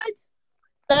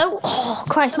Hello? Oh,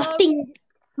 Christ, Hello?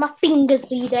 my finger's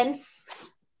bleeding.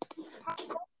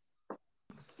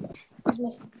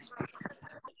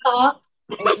 Start.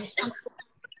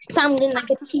 Sounding like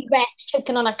a T-Rex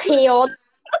choking on a K-on.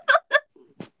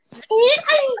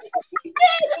 Oh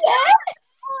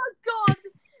God!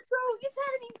 So you're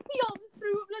telling me Fion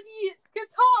threw a bloody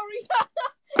guitar?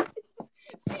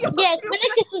 Yes, when I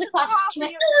kissed with the class, she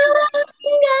went, "Oh, I'm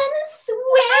gonna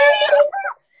swear."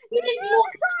 Did you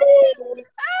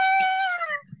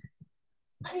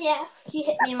And yeah, she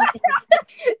hit me in my finger.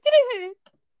 Did it hurt?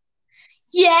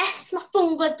 Yes, my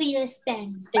phone got bleeding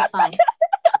stems. It's fine.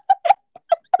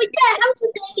 But yeah, how's the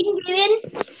day doing?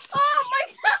 Oh my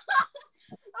God!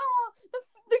 Oh,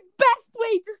 that's the best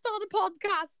way to start a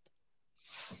podcast.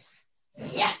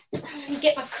 Yeah, let me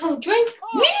get my cold drink.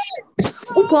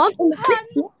 Oh God, I'm trying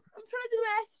to do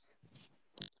this.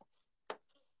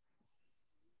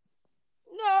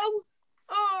 No.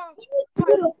 Oh.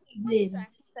 Right. One sec.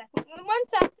 No. One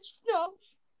sec.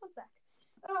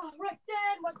 Oh, right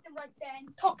then.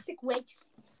 Toxic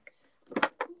wastes.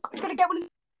 I'm gonna get one of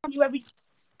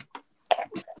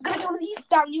these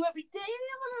down you every day,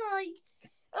 haven't I?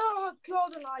 Oh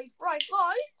God alive. Right,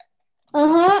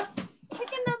 Lloyd.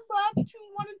 Pick a number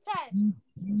between 1 and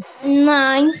 10.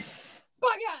 9.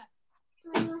 Bugger!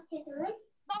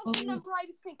 That was the number I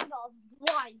was thinking of.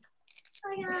 Why?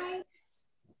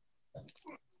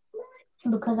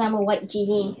 Because I'm a white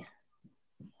genie.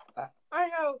 I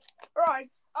know. Right.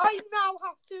 I now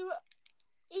have to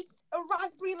eat a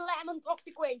raspberry lemon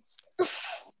toxic waste.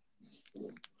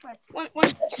 Right. One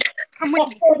second. Come with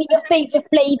me. What's your favourite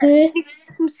flavour?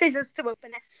 Some scissors to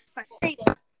open it. Right, stay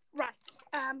there. Right.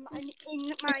 I'm in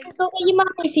my. Got your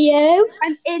money for you.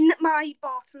 I'm in my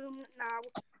bathroom now,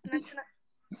 and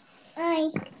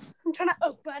I'm trying to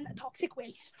open a toxic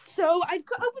waste. So I've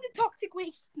got open the toxic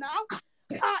waste now.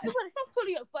 Well, it's not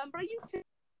fully open, but I used to.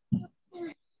 Can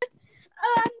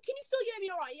you still hear me?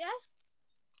 All right, yeah.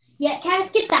 Yeah, can I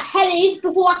get that head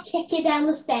before I kick it down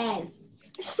the stairs?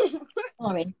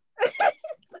 Sorry.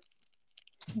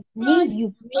 Leave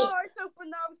you. Oh, it's open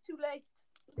now. It's too late.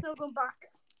 It's not going back.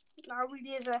 Now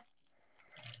really is it.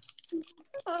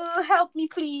 Help me,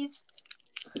 please.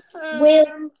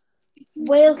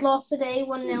 Wales lost today,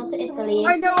 1-0 to Italy.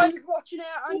 I know, I was watching it.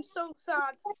 I'm so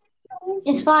sad.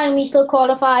 It's fine, we still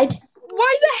qualified.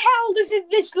 Why the hell does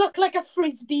this look like a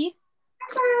frisbee?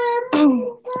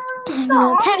 No,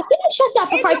 can you shut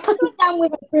up if I put it down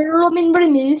with a blooming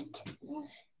remote?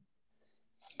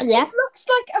 Yeah. It looks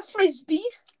like a frisbee.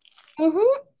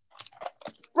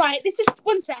 Right, this is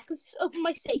 1 sec. Let's just open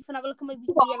my safe and have a look at my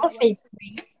weekly. What a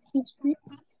frisbee?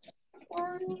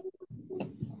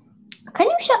 Can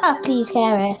you shut up, please,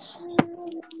 Karis?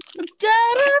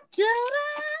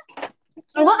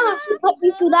 I'm going to actually put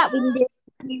you through that window.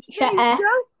 Shut up.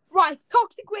 Right,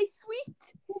 toxic waste sweet.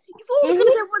 You've always got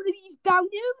to get one of these down,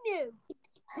 haven't you?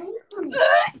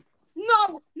 No.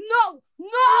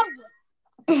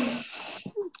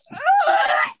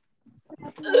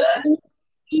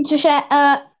 He just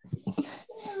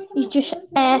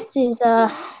ate his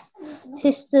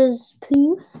sister's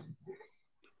poo.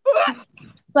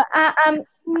 But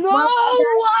no.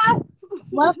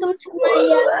 Welcome to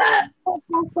my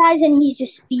podcast, guys, and he's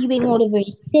just spewing all over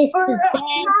his sister's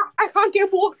bed. I can't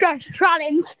get water.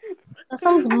 Challenge. That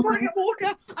sounds I can't get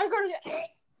water. I gotta get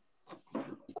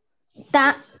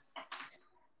that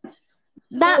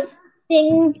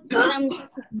thing sounds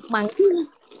monkey.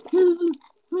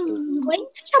 Wait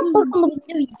to jump up on the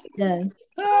window, you go.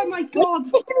 Oh my God.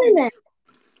 Wait a minute.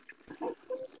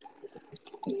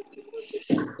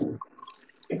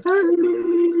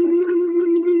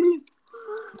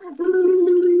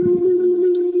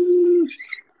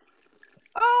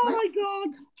 Oh my God.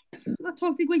 That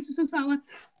toxic waste was so sour. I've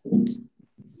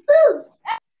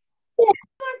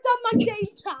done my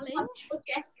daily challenge.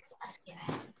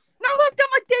 Now I've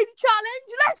done my daily challenge.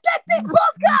 Let's get this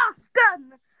podcast done.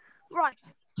 Right.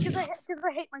 Because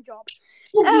I hate my job.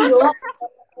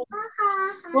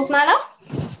 What's the matter?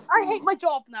 I hate my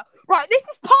job now. Right, this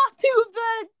is part 2 of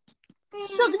the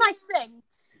Sugar Knight thing.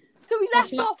 So we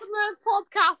left off on the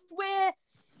podcast where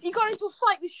he got into a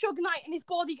fight with Sugar Knight and his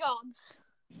bodyguards.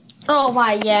 Oh,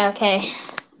 right, yeah, okay.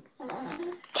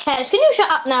 Kez, can you shut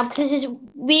up now? Because this is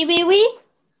wee. This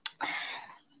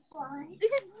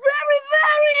is very,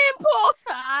 very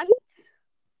important.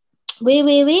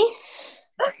 Wee.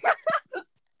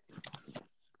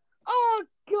 Oh,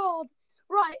 God.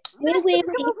 Right. Wee.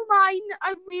 Come over mine.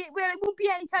 It won't be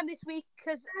anytime this week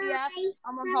because, yeah,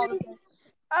 I'm on holiday.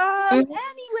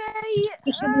 Anyway.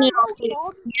 Oh,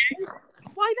 God.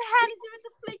 Why the hell is there a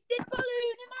inflated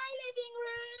balloon in my living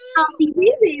room. Happy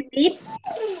wee wee wee.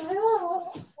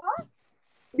 What?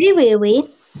 Wee wee wee.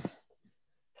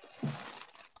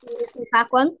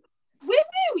 Two-pack one. Wee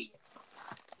wee.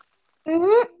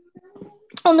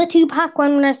 On the 2-pack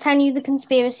one, when I was telling you the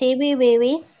conspiracy, wee wee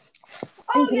wee.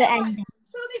 Oh Until yeah, it right. ended.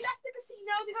 So they left the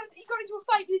casino. He got into a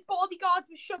fight with his bodyguards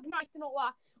with Suge Knight and all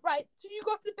that. Right. So you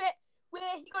got to the bit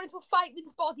where he got into a fight with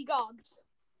his bodyguards.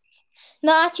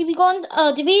 No, actually, we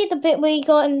got. Did we the bit where he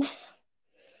got in?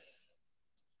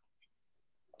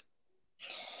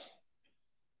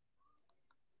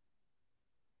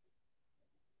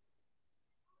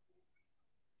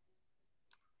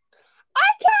 I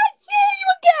can't hear you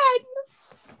again.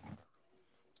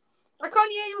 I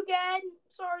can't hear you again.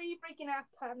 Sorry, you're breaking up,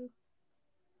 Han.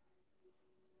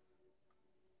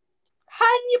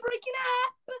 Han, you're breaking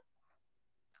up.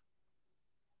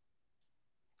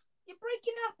 You're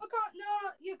breaking up. I can't.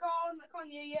 No, you're gone. I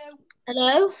can't hear you.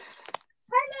 Hello.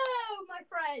 Hello, my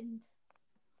friend.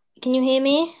 Can you hear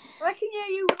me? I can hear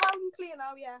you loud and clear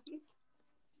now. Yeah.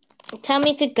 Tell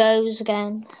me if it goes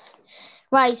again.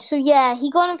 Right, so yeah, he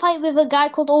got in a fight with a guy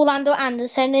called Orlando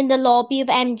Anderson in the lobby of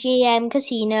MGM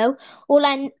Casino.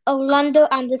 Orlando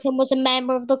Anderson was a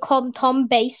member of the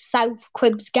Compton-based South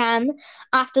Cribs gang.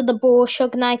 After the brawl,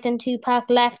 Suge Knight and Tupac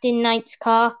left in Knight's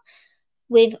car,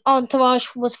 with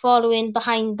entourage was following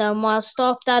behind them, while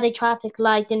stopped at a traffic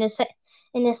light in a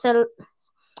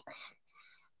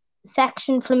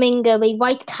section Flamingo. A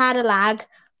white Cadillac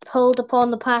pulled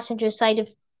upon the passenger side of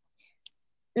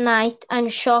Knight and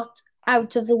shot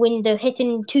out of the window,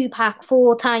 hitting Tupac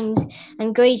 4 times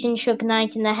and grazing Suge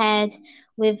Knight in the head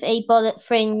with a bullet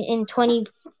frame. In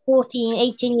 2014,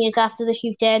 18 years after the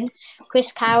shooting,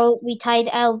 Chris Carroll, retired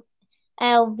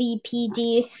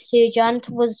LVPD sergeant,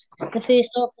 was the first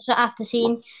officer at the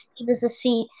scene. He was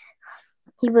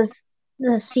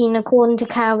the scene, according to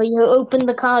Carroll, who opened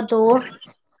the car door,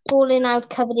 falling out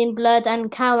covered in blood,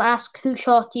 and Carroll asked, "Who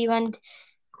shot you?" And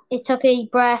it took a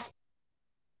breath.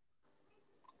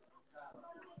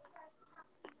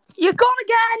 You're gone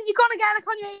again. You're gone again. I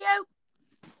can't hear you.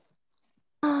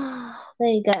 There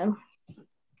you go.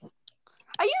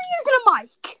 Are you using a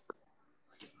mic?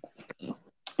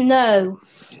 No.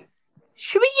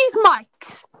 Should we use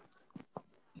mics?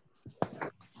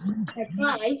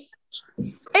 Why?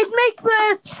 It'd make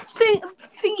the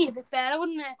thingy a bit better,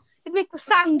 wouldn't it? It'd make the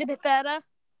sound a bit better.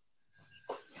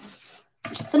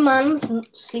 The man's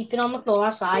sleeping on the floor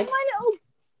outside. My little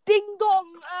ding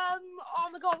dong. Oh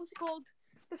my god, what's it called?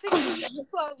 The thing you use on the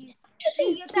phone.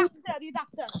 The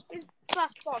adapter is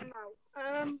flashed on now.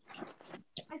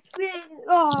 I swear.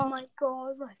 Oh my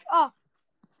god. Right. Oh,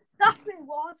 that's what it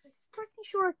was. I'm pretty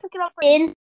sure I took it out by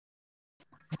ear.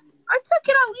 I took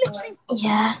it out literally.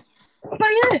 Yeah.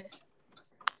 By ear.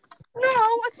 No,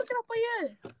 I took it out by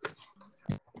ear.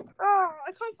 Oh,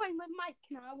 I can't find my mic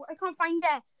now. I can't find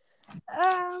it.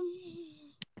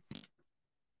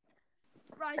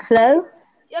 Right. Hello?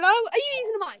 Hello? Are you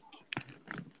using a mic?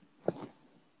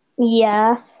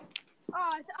 Yeah.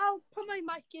 Alright, I'll put my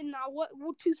mic in now. What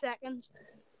 2 seconds?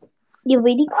 You're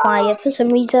really quiet for some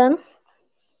reason.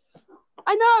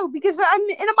 I know, because I'm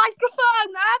in a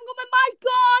microphone. I haven't got my mic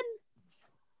on.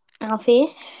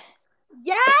 Alfie?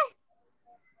 Yeah?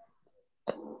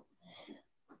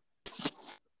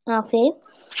 Alfie?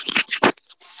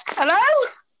 Hello?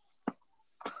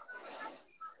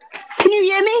 Can you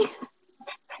hear me?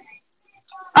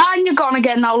 And you're gone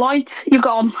again now, Lloyd. You're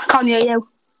gone. Can't hear you.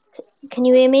 Can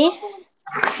you hear me?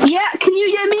 Yeah, can you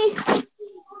hear me?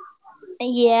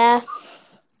 Yeah.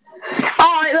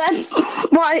 Alright then.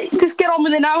 Right, just get on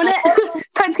with it now, innit?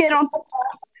 Time to get on.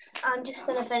 I'm just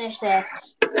going to finish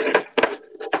this.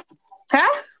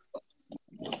 Huh?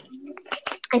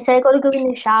 I said I got to go in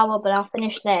the shower, but I'll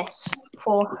finish this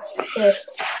before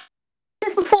this.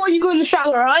 This before you go in the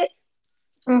shower, right?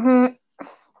 Mm-hmm.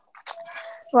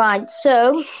 Right,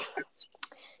 so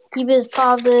he was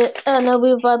part of the,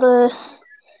 we were about the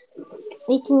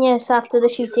 18 years after the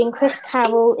shooting. Chris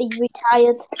Carroll, a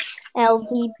retired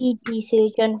LVPD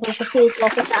surgeon, was the first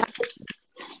officer.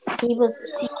 He was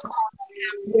the team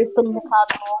who opened the car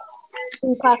door.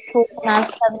 Tupac talking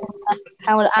out,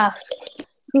 Carroll asked,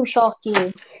 "Who shot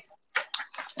you?"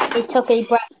 It took a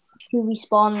breath to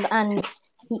respond, and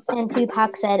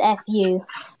Tupac said, "F you,"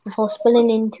 before spilling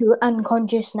into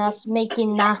unconsciousness,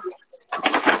 making that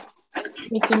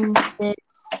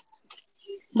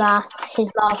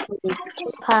his last word.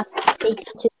 Tupac taken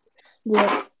to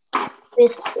the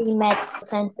Bisbee Medical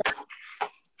Center.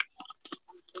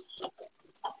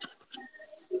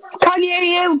 Can't hear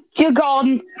you. You're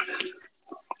gone.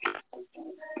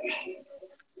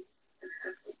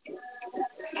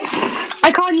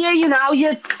 I can't hear you now.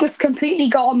 You're just completely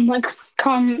gone. I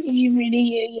can't really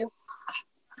hear you.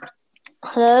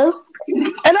 Hello?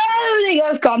 Hello, there you go.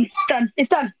 It's gone. Done. It's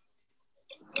done.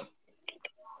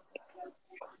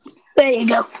 There you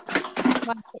go.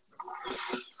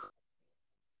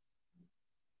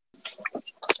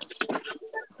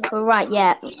 Right,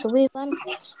 yeah. So we've done.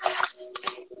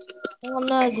 Oh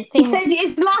no, the He thing. said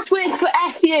his last words for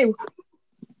SU.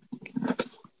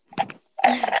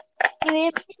 Can you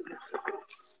hear me?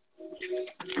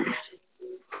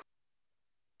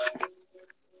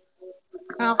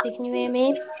 Alfie, can you hear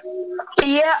me?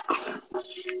 Yeah.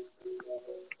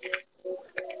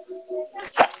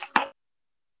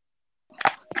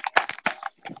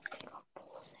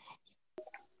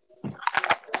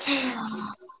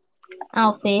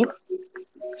 Alfie,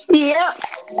 Yeah.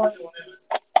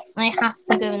 I have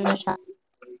to go in the shower.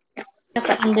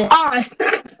 Just in this. Alright.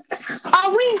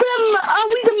 I'll read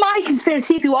my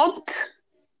conspiracy if you want.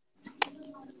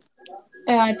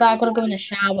 Alright, but I gotta go in the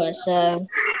shower, so.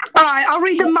 Alright, I'll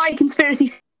read my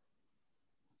conspiracy.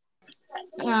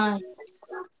 Alright.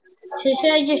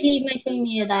 Should I just leave my phone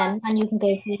here then, and you can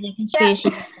go through the conspiracy?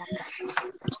 Yeah.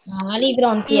 I'll leave it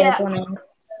on for you. Yeah. Go on in.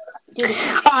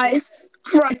 Alright.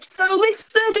 Right. So this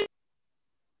is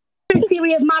the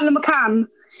theory of Madeleine McCann.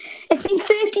 It's been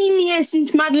 13 years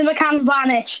since Madeleine McCann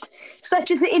vanished. Such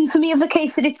is the infamy of the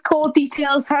case that its core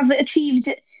details have achieved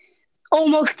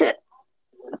almost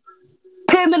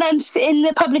permanence in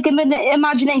the public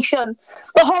imagination.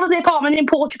 The holiday apartment in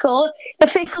Portugal, the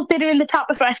faithful dinner in the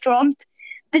tapas restaurant,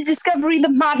 the discovery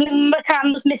that Madeleine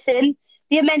McCann was missing,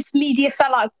 the immense media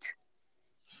fallout.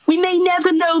 We may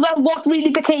never know that what really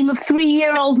became of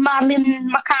 3-year-old Madeleine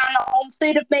McCann on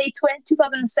 3rd of May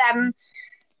 2007,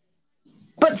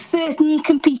 but certain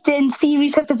competing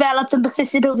theories have developed and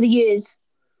persisted over the years.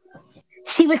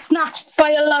 She was snatched by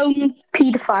a lone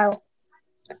paedophile.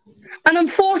 An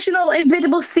unfortunate,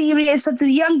 inevitable theory is that the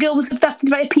young girl was abducted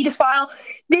by a paedophile.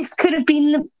 This could have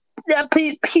been a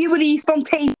purely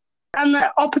spontaneous and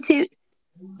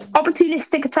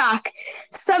opportunistic attack.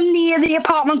 Some near the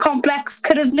apartment complex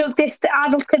could have noticed the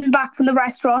adults coming back from the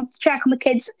restaurant to check on the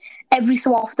kids every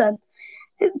so often.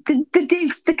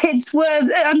 Deduced the kids were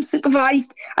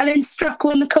unsupervised and then struck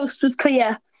when the coast was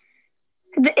clear.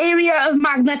 The area of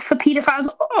magnet for paedophiles.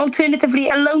 Alternatively,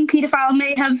 a lone paedophile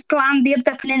may have planned the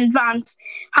abduction in advance,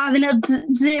 having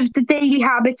observed the daily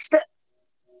habits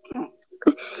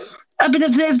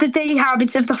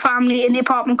of the family in the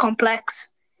apartment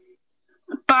complex.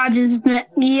 Bad, isn't it?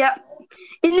 Yeah.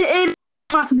 In the early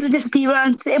part of the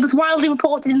disappearance, it was widely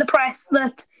reported in the press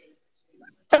that,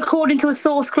 according to a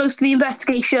source close to the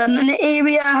investigation, an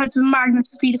area has been magnet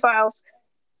for paedophiles,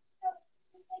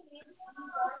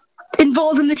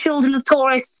 involving the children of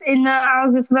tourists in the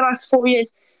area for the last 4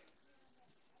 years.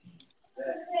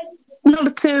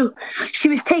 Number 2, she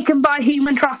was taken by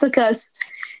human traffickers.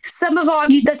 Some have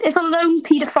argued that if a lone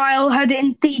paedophile had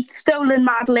indeed stolen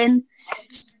Madeleine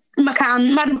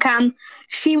McCann,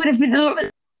 she would have been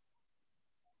murdered,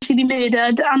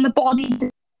 and the body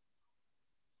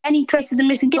any trace of the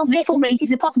missing girl. Therefore raises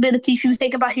the possibility she was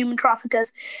taken by human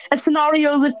traffickers. A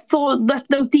scenario that,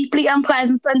 though deeply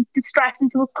unpleasant and distressing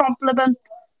to a complement,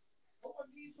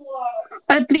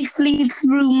 at least leaves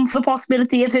room for the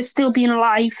possibility of her still being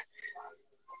alive.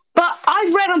 But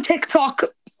I've read on TikTok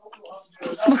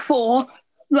before,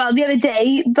 the other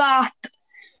day, that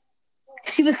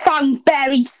she was found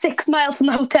buried 6 miles from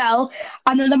the hotel,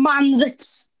 and then the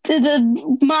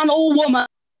man or woman,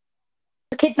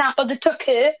 the kidnapper that took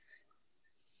her,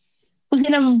 was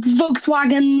in a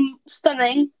Volkswagen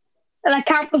Volkswagen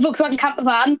camper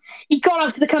van. He got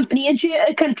out to the country. A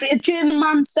German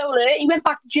man stole her. He went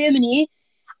back to Germany,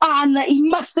 and he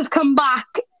must have come back,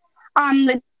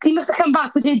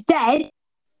 with her dead,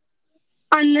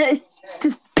 and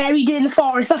just buried in the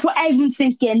forest. That's what everyone's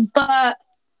thinking, but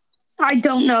I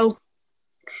don't know.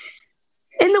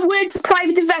 In the words of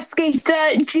private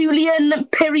investigator Julian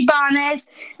Perry-Barnes,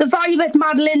 the value that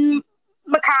Madeleine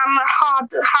McCann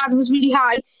had was really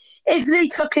high. If they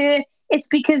took her, it's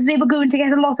because they were going to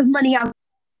get a lot of money out.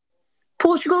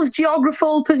 Portugal's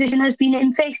geographical position has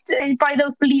been faced by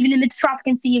those believing in the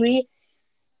trafficking theory,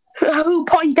 who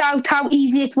point out how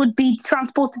easy it would be to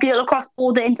transport the girl across the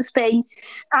border into Spain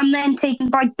and then taken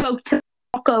by boat to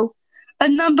Morocco. A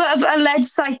number of alleged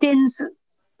sightings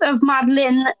of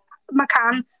Madeleine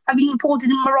McCann have been reported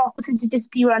in Morocco since her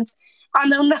disappearance,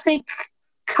 and though nothing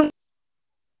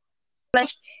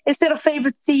is still a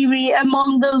favourite theory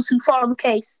among those who follow the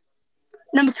case.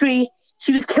 Number 3,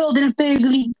 she was killed in a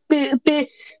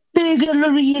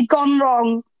burglary gone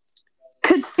wrong.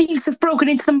 Could thieves have broken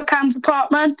into the McCann's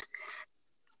apartment?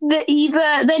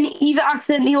 Eva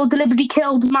accidentally or deliberately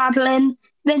killed Madeline.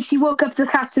 Then she woke up to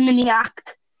catch him in the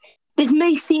act. This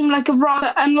may seem like a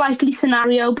rather unlikely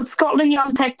scenario, but Scotland Yard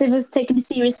detective has taken it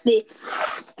seriously.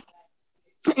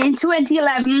 In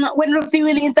 2011, when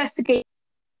reviewing the investigation,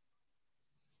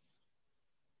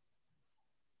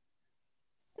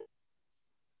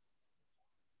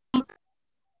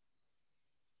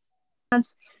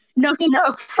 noting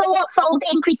a four-fold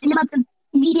increase in the amounts of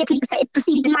media clips that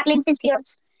preceded Madeline's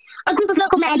disappearance. A group of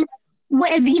local men were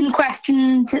even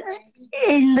questioned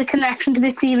in the connection to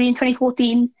this theory in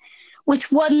 2014,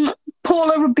 which one,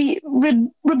 Paula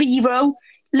Ribeiro,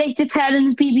 later telling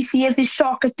the BBC of his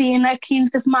shock at being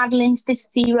accused of Madeline's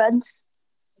disappearance.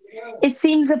 It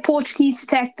seems that Portuguese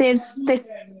detectives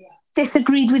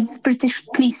disagreed with British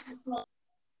police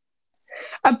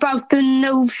about the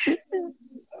notion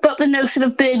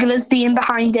of burglars being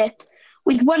behind it,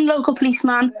 with one local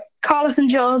policeman, Carlos and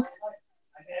Jones,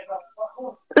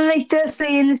 later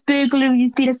saying this burglary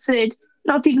has been absurd.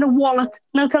 Not even a wallet,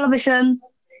 no television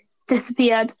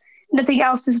disappeared. Nothing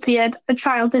else disappeared. A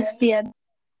child disappeared.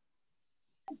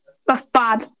 That's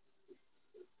bad.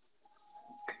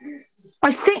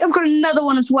 I think I've got another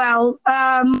one as well.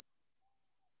 I'm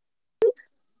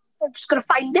just going to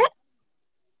find it.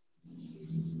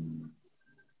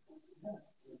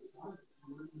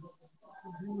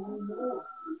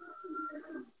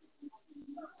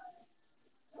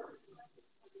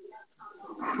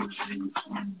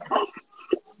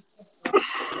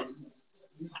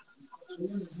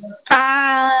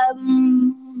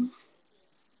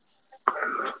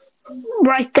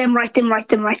 Write them.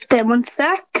 1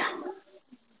 sec.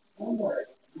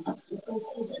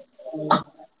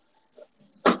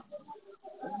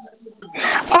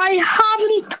 I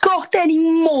haven't got any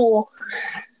more,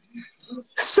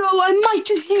 so I might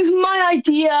just use my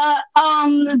idea,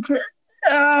 and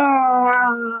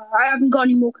I haven't got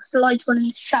any more because the lights went in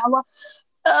the shower.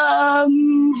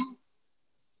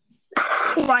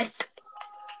 Right.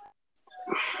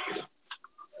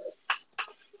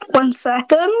 1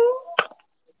 second.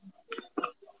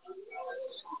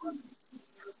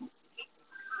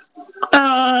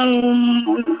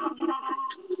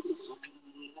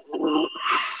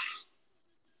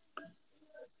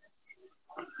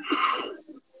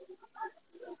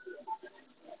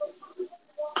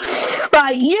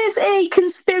 Right, here's a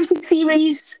conspiracy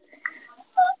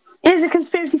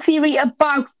theory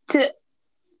about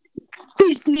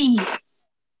Disney.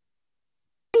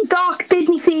 Dark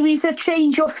Disney theories that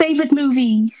change your favourite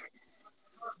movies.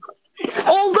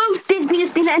 Although Disney has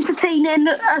been entertaining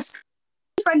us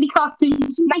friendly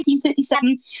cartoons in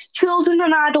 1937, children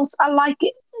and adults alike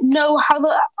know how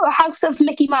the house of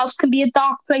Mickey Mouse can be a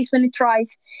dark place when it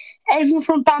tries. Everyone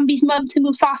from Bambi's mum to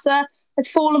Mufasa has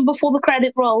fallen before the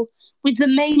credit roll, with the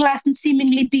main lesson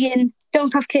seemingly being,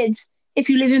 don't have kids if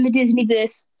you live in the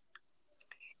Disneyverse.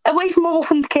 Away from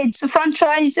orphaned kids, the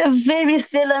franchise of various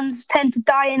villains tend to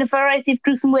die in a variety of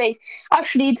gruesome ways.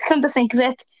 Actually, to come to think of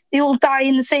it, they all die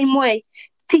in the same way.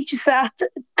 Teaches that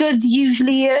good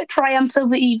usually triumphs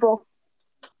over evil.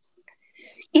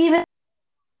 Even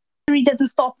it doesn't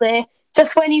stop there.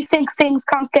 Just when you think things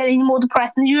can't get any more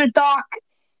depressing, you're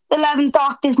 11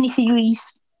 dark Disney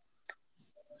series.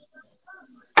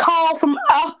 Carl from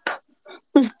Up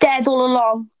was dead all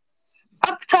along.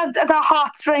 Up tugged at our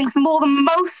heartstrings more than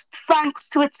most, thanks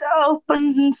to its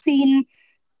open scene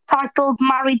titled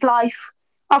Married Life.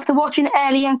 After watching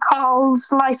Ellie and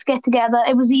Carl's life get together,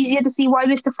 it was easier to see why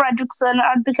Mr. Fredrickson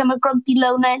had become a grumpy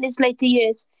loner in his later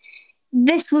years.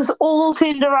 This was all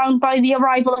turned around by the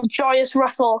arrival of Joyous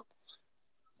Russell.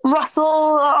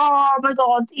 Oh my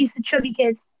god, he's the chubby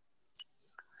kid.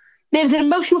 There's an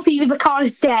emotional fever the car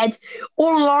is dead.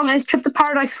 All along on his trip to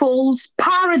Paradise Falls,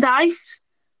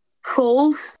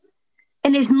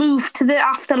 in his move to the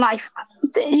afterlife.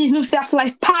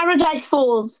 Paradise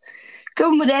Falls.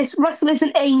 Going with this, Russell is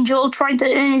an angel trying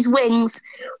to earn his wings.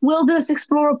 Wilderness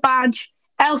Explorer badge.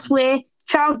 Elsewhere,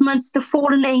 Charles Munster,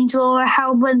 fallen angel, are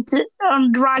hell-bent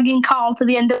on dragging Carl to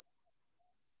the end of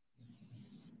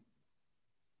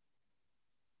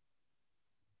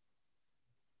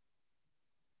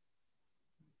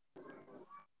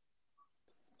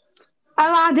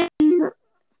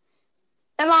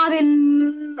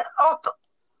Aladdin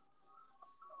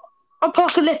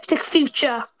apocalyptic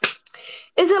future.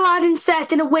 Is Aladdin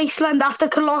set in a wasteland after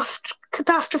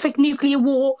catastrophic nuclear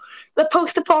war? The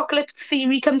post-apocalyptic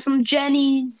theory comes from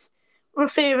Jenny's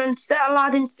reference to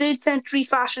Aladdin's 3rd century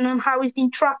fashion and how he's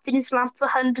been trapped in his lamp for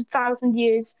 100,000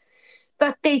 years.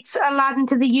 That dates Aladdin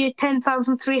to the year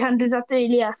 10,300 at the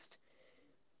earliest.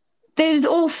 There's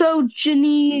also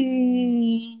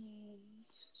Jenny's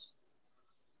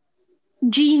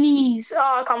Genie's.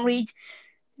 Oh, I can't read.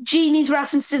 Genie's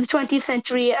reference to the 20th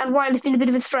century, and while it's been a bit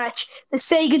of a stretch, the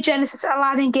Sega Genesis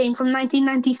Aladdin game from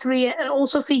 1993 and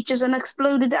also features an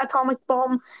exploded atomic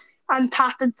bomb and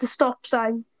tattered the stop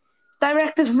sign.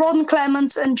 Directors Ron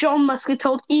Clements and John Musker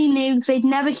told E! News they'd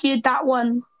never heard that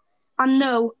one. And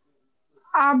no,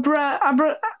 Agrabah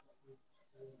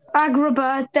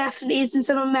definitely isn't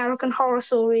some American horror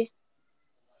story.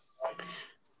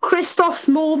 Kristoff's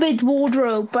Morbid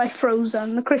Wardrobe by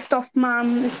Frozen. The Kristoff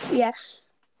man is, yeah.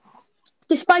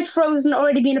 Despite Frozen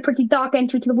already being a pretty dark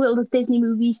entry to the world of Disney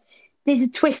movies, there's a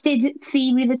twisted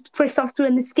theory that Kristoff's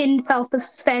wearing the skinned pelt of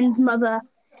Sven's mother.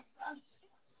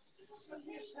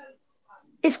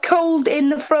 It's cold in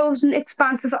the frozen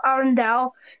expanse of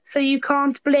Arendelle, so you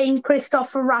can't blame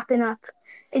Kristoff for wrapping up.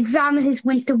 Examine his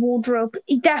winter wardrobe.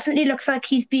 He definitely looks like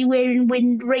he's been wearing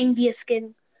reindeer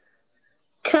skin.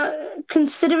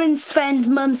 Considering Sven's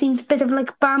mum seems a bit of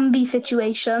like Bambi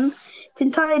situation, it's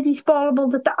entirely plausible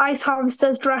that the ice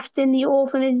harvesters drafted in the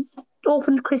orphaned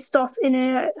Kristoff in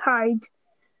a hide,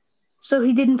 so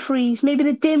he didn't freeze. Maybe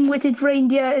the dim-witted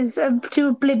reindeer is too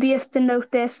oblivious to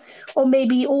notice, or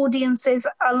maybe audiences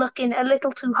are looking a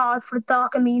little too hard for a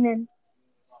darker meaning.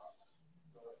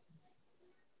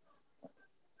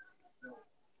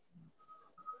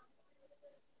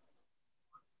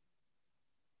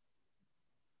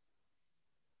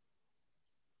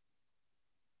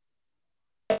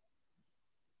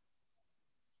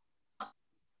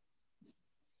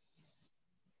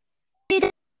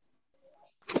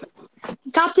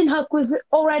 Captain Hook was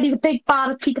already the big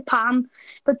bad of Peter Pan,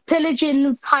 but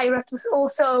Pillaging Pirate was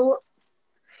also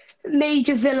a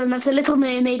major villain of The Little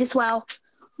Mermaid as well.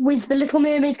 With The Little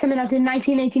Mermaid coming out in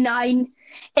 1989,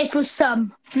 it was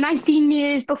some 19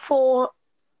 years before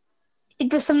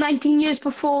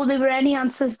there were any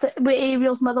answers to where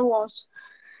Ariel's mother was.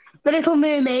 The Little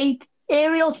Mermaid,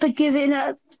 Ariel's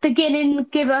beginning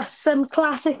give us some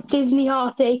classic Disney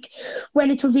heartache when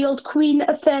it revealed Queen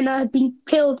Athena had been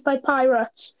killed by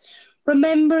pirates.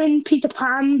 Remembering Peter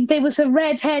Pan, there was a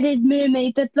red-headed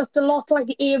mermaid that looked a lot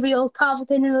like Ariel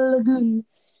carved in a lagoon.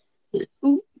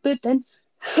 Ooh, but then.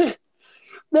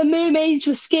 The mermaids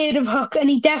were scared of Hook,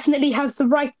 and he definitely has the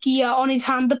right gear on his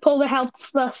hand to pull the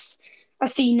helpless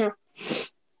Athena.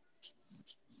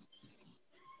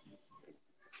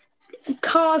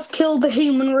 Cars killed the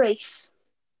human race.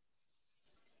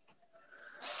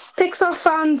 Pixar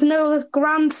fans know the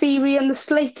grand theory and the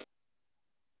slate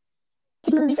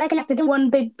movies are connected in one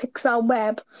big Pixar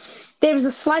web. There is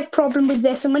a slight problem with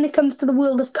this, and when it comes to the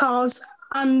world of Cars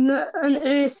and an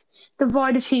Earth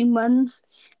devoid of humans,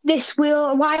 this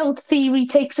wild theory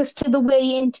takes us to the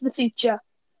way into the future.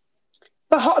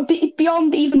 But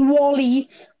beyond even WALL-E,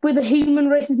 where the human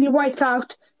race has been wiped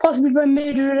out, possibly by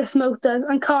murderous motors,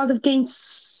 and cars have gained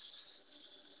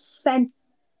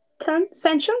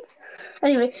sentience?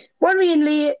 Anyway,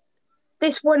 worryingly,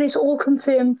 this one is all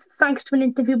confirmed thanks to an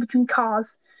interview between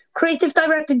Cars. Creative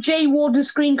director Jay Ward of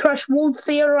Screen Crush Ward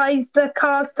theorized that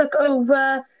Cars took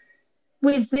over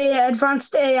with their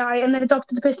advanced AI and then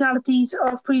adopted the personalities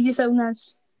of previous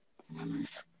owners.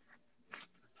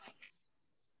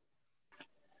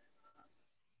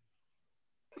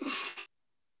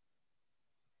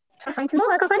 Try to find some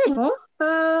more. I can't find any more.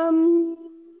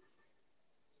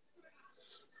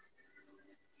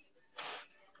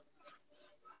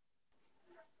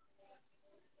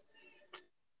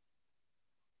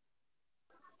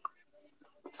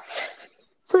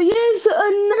 So here's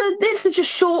another. This is just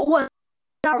a short one.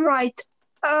 Right.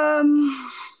 I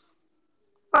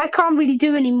can't really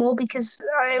do anymore because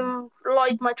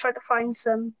Lloyd might try to find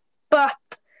some, but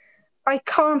I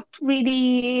can't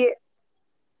really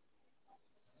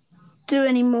do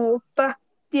anymore. But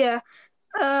yeah.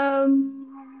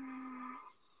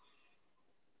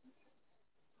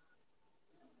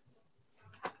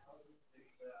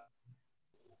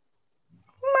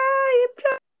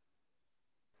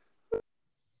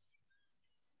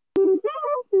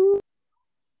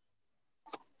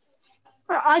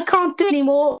 I can't do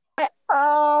anymore.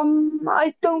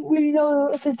 I don't really know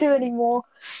what to do anymore.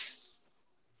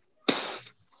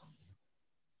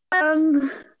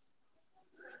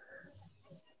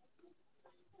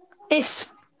 It's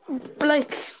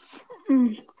like